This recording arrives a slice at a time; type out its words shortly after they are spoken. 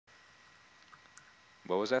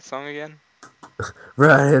What was that song again?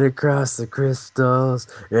 Running across the crystals.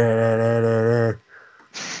 Hell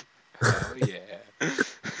yeah.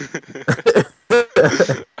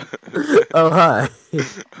 Oh, hi.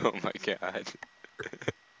 Oh my god.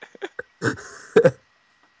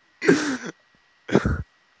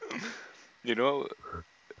 You know,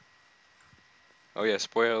 oh yeah,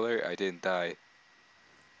 spoiler alert, I didn't die.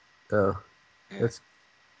 Oh, Yeah, that's.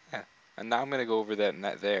 yeah. And now I'm gonna go over that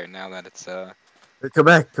net there now that it's Come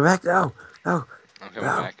back now. No, I'm coming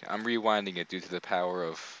no. back. I'm rewinding it due to the power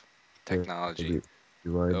of Yeah, technology.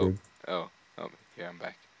 you Oh, winding. oh, oh, here I'm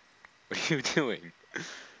back. What are you doing?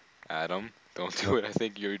 Adam, don't No, do what I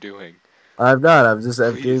think you're doing. I'm not. I'm just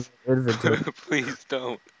emptying Please. my inventory. Please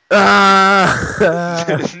don't. Ah!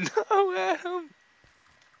 No, Adam.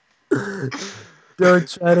 Don't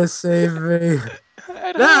try to save me.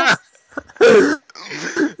 Adam. No! Come,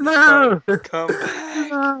 No! come back.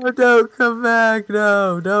 No, don't come back.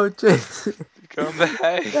 No, don't chase me. Come back.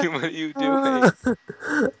 What are you doing?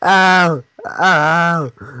 Ah! Ow!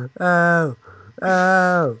 Ow! Ow!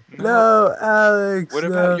 Ow! No. No, What Alex,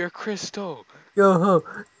 about no. your crystal? Go home.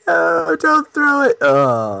 No, don't throw it.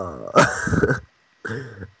 Oh.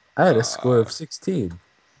 I had a score Uh, of 16.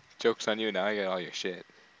 joke's on you. Now I got all your shit.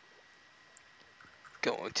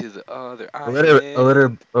 Going to the other A little,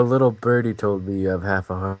 island. a little birdie told me you have half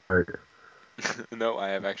a heart. No, I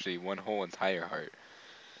have actually one whole entire heart.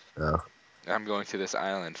 Oh. I'm going to this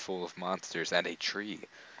island full of monsters and a tree.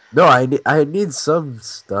 No, I need some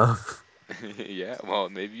stuff. Yeah, well,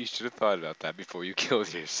 maybe you should have thought about that before you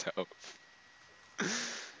killed yourself.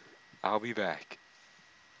 I'll be back.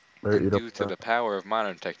 Or, And you due to know, the power of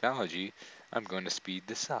modern technology, I'm going to speed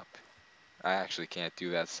this up. I actually can't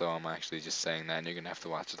do that, so I'm actually just saying that, and you're going to have to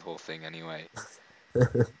watch the whole thing anyway.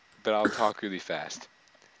 But I'll talk really fast.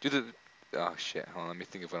 Do the. Oh shit, hold on, let me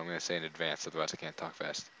think of what I'm going to say in advance, otherwise I can't talk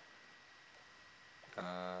fast.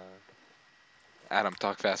 Adam,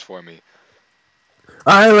 talk fast for me.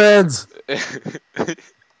 Islands.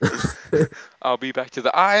 I'll be back to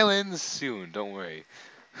the islands soon, don't worry.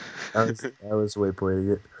 I was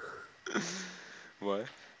waypointing it What?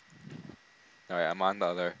 Alright, I'm on the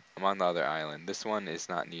other island. This one is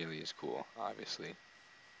not nearly as cool, obviously.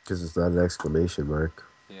 because it's not an exclamation mark.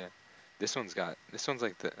 Yeah. This one's like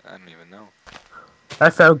I don't even know. I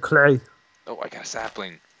found clay. Oh, I got a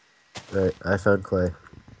sapling. Right, I found clay.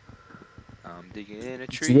 I'm digging in a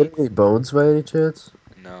Did you tree. get any bones by any chance?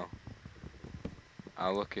 No.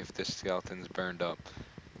 I'll look if this skeleton's burned up.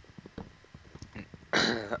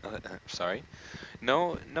 Sorry.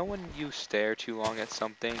 No when you stare too long at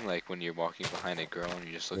something, like when you're walking behind a girl and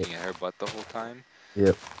you're just Yep. looking at her butt the whole time.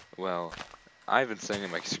 Yep. Well, I've been staring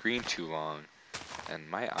at my screen too long, and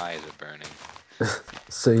my eyes are burning.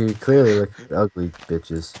 So you clearly look at ugly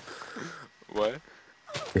bitches. What?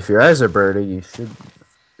 If your eyes are burning,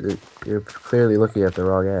 you're clearly looking at the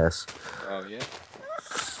wrong ass. Oh yeah?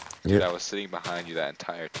 Dude, Yep. I was sitting behind you that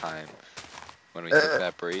entire time. When we took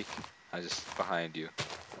that break, I was just behind you.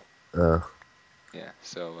 Oh. Yeah,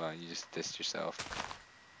 so you just dissed yourself.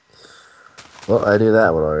 Well, I knew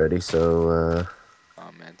that one already, so,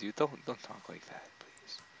 Oh man, dude, don't talk like that,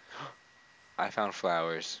 please. I found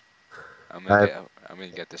flowers. I... I'm gonna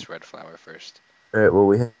get this red flower first. Alright, well,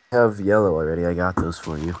 we have yellow already. I got those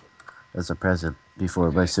for you as a present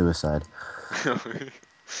before my Okay. suicide.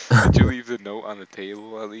 Did you leave the note on the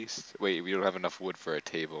table at least? Wait, we don't have enough wood for a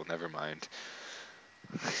table. Never mind.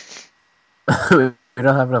 We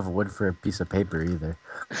don't have enough wood for a piece of paper either.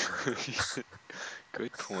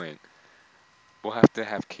 Good point. We'll have to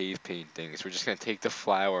have cave paintings. We're just gonna take the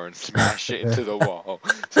flower and smash it into the wall.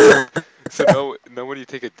 So no when you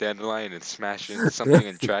take a dandelion and smash it into something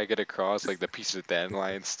and drag it across, like the piece of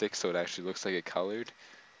dandelion sticks so it actually looks like it colored.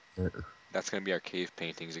 That's gonna be our cave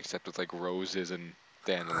paintings, except with like roses and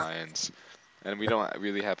dandelions. And we don't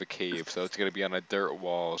really have a cave, so it's gonna be on a dirt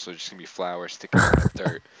wall, so it's just gonna be flowers sticking out of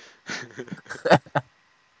dirt.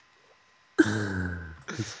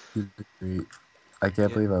 It's great. I can't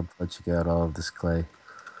Yeah. believe I'm punching out all of this clay.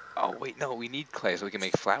 Oh wait, no, we need clay so we can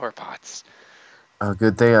make flower pots. Oh,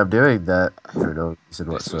 good thing I'm doing that for no reason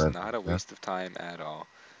This was whatsoever. not a waste of time at all.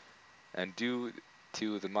 And due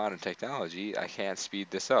to the modern technology, I can't speed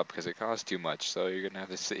this up because it costs too much, so you're gonna have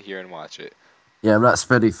to sit here and watch it. Yeah, I'm not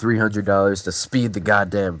spending $300 to speed the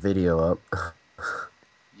goddamn video up.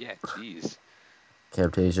 Yeah, jeez.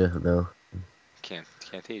 Camtasia, no.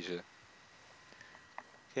 Camtasia.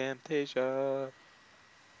 Camtasia.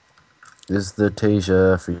 This is the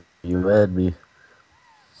Tasia for you and me.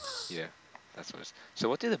 Yeah, that's what it is. So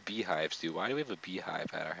what do the beehives do? Why do we have a beehive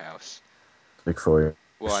at our house? Victoria.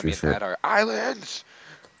 Well, I mean Shit. at our islands!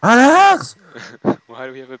 Alex! Why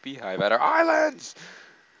do we have a beehive at our islands?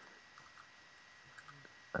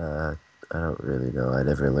 Uh, I don't really know. I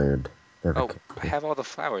never learned. Never. Oh, I have all the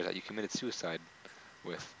flowers that you committed suicide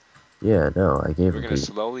with. Yeah, no, I gave We're them gonna to you.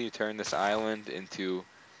 slowly turn this island into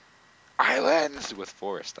islands with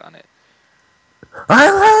forest on it.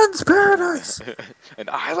 Islands paradise. An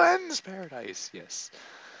island's paradise, yes.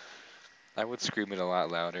 I would scream it a lot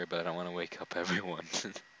louder, but I don't want to wake up everyone.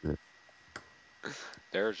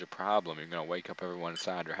 There's your problem. You're gonna wake up everyone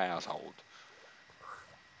inside your household.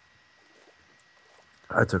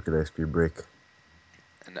 I took an ice cream break.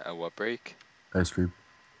 And what break? Ice cream.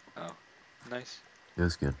 Oh, nice. It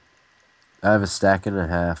was good. I have a stack and a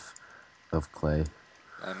half of clay.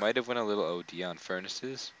 I might have went a little OD on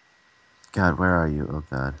furnaces. God, where are you? Oh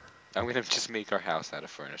God. I'm gonna just make our house out of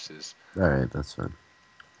furnaces. All right, that's fine.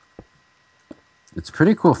 It's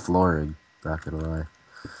pretty cool flooring. Not gonna lie.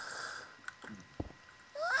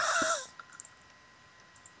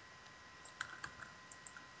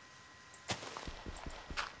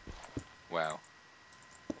 Wow.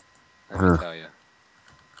 Let me Huh. tell you,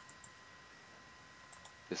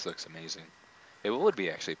 this looks amazing. It would be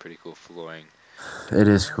actually pretty cool flooring. It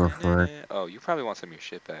is cool flooring. Oh, you probably want some of your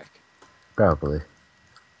shit back. Probably.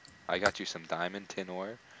 I got you some diamond tin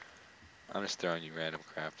ore. I'm just throwing you random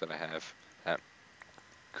crap that I have that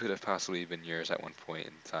could have possibly been yours at one point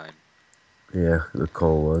in time. Yeah, the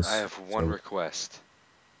coal I was. have one So request.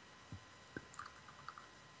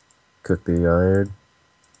 cook the iron.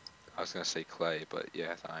 I was gonna say clay, but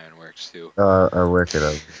yeah, the iron works too. I'm working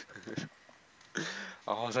on.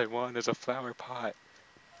 All I want is a flower pot.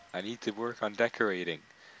 I need to work on decorating.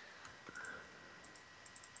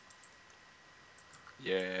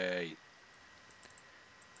 Yay.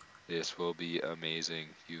 This will be amazing.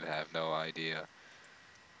 You have no idea.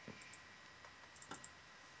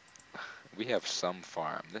 We have some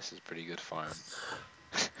farm. This is pretty good farm.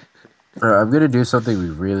 Alright, I'm gonna do something we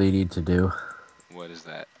really need to do. What is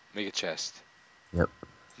that? Make a chest. Yep.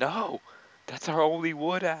 No! That's our only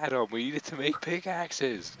wood, Adam. We needed to make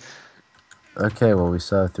pickaxes. Okay, well we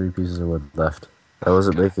still have 3 pieces of wood left. I Oh,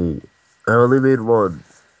 wasn't God. making. I only made one.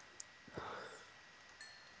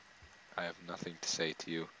 I have nothing to say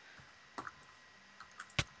to you.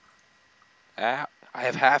 Ah, I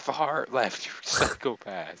have half a heart left, you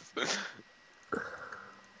psychopath.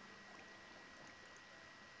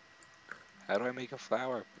 How do I make a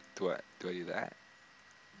flower? Do I do that?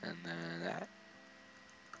 And then that?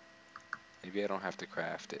 Maybe I don't have to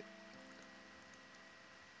craft it.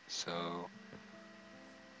 So...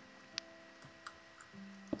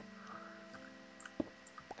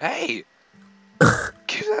 Hey!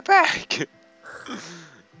 Give that back!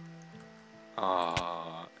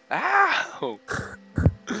 Aw. Ow!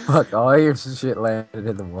 Fuck, all your shit landed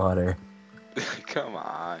in the water. Come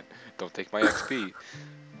on. Don't take my XP.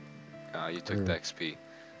 You took the Yeah. XP.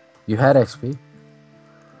 You had XP?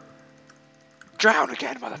 Drown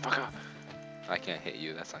again, motherfucker! I can't hit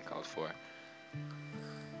you, that's uncalled for.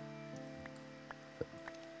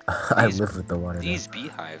 I live with the water now. These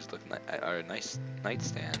beehives look are nice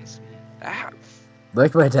nightstands. Ah,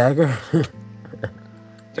 Like my dagger?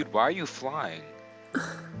 dude, why are you flying?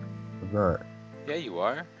 I'm not. Yeah, you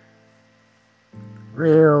are.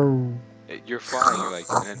 Real. You're flying. You're like,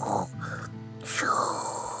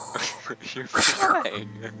 you're flying.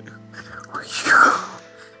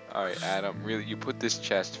 All right, Adam. Really, you put this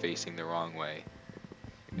chest facing the wrong way.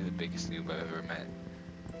 You're the biggest noob I've ever met.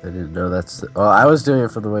 I didn't know that's. Oh, I was doing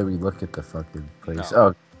it for the way we look at the fucking place. No.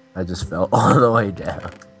 Oh, I just fell all the way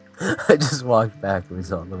down. I just walked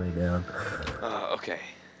backwards all the way down. Okay.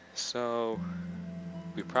 So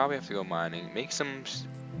we probably have to go mining. Make some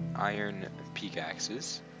iron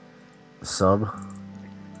pickaxes. Some.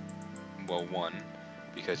 Well, one,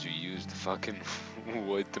 because you used fucking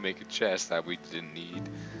wood to make a chest that we didn't need.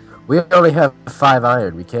 We only have 5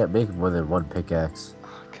 iron. We can't make more than 1 pickaxe.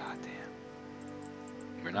 Oh, goddamn.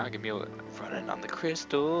 We're not gonna be able to run in on the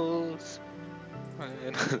crystals.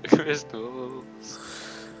 Running on the crystals.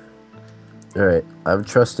 Alright, I'm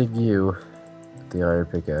trusting you with the iron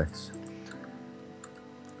pickaxe.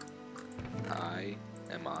 I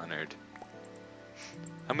am honored.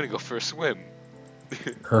 I'm gonna go for a swim.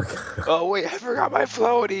 Okay. Oh wait, I forgot my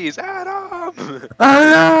floaties, Adam! Oh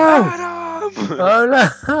no! Adam! Oh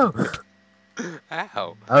no!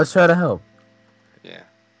 Ow. I was trying to help. Yeah,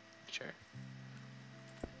 sure.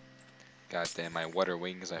 Goddamn, my water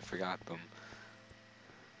wings, I forgot them.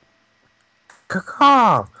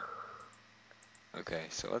 Caw. Okay,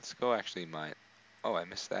 so let's go actually mine. Oh, I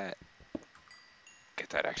missed that. Get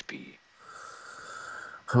that XP.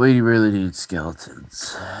 We really need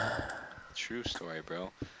skeletons. True story,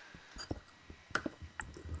 bro.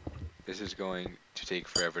 this is going to take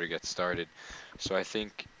forever to get started. So I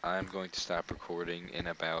think I'm going to stop recording in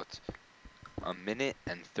about a minute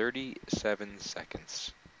and 37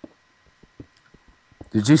 seconds.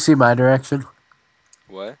 Did you see my direction?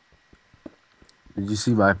 What? Did you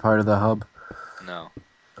see my part of the hub? No.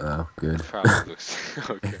 Oh, good. It probably looks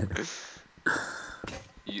okay.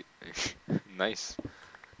 You, nice.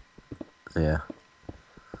 Yeah.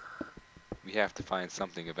 We have to find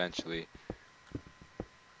something eventually.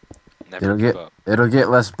 Never It'll give get up. it'll get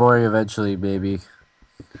less boring eventually, maybe.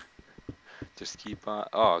 Just keep on.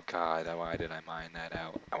 Oh god, why did I mine that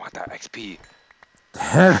out? I want that XP.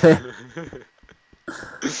 Damn it!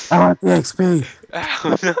 I want the XP.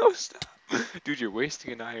 Ow, no, stop. Dude, you're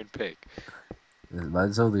wasting an iron pick.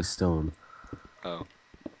 Mine's only stone. Oh.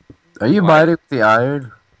 Are you Why? mining with the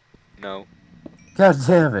iron? No. God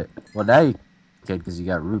damn it! Well, now you can because you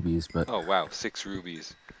got rubies, but Oh, wow. 6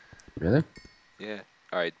 rubies. really, Yeah.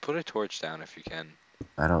 Alright, put a torch down if you can.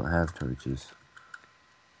 I don't have torches.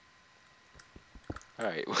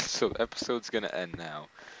 Alright, so the episode's gonna end now.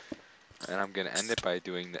 And I'm gonna end it by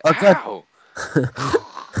doing the. Oh god! Ow!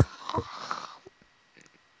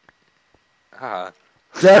 Ah.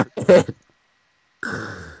 Damn it!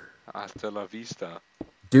 Hasta la vista.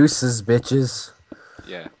 Deuces, bitches.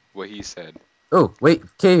 Yeah, what he said. Oh wait,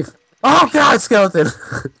 cave. Oh god, skeleton.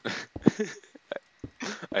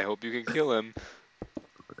 I hope you can kill him.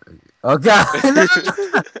 Oh god!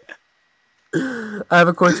 No! I have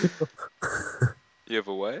a quartz crystal. You have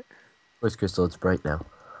a what? Quartz crystal. It's bright now.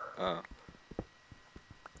 Oh.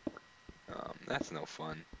 That's no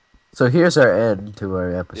fun. So here's our end to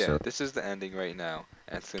our Yeah, episode. this is the ending right now.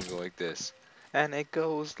 And it's gonna go like this. And it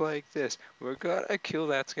goes like this. We're gonna kill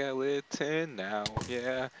that skeleton now,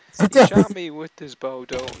 yeah. He shot me with his bow,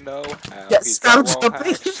 don't know how. Yes, He's got scouts wall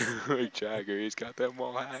jumping. hacks like Jagger. He's got them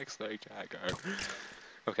wall hacks like Jagger.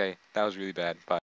 Okay, that was really bad. Bye.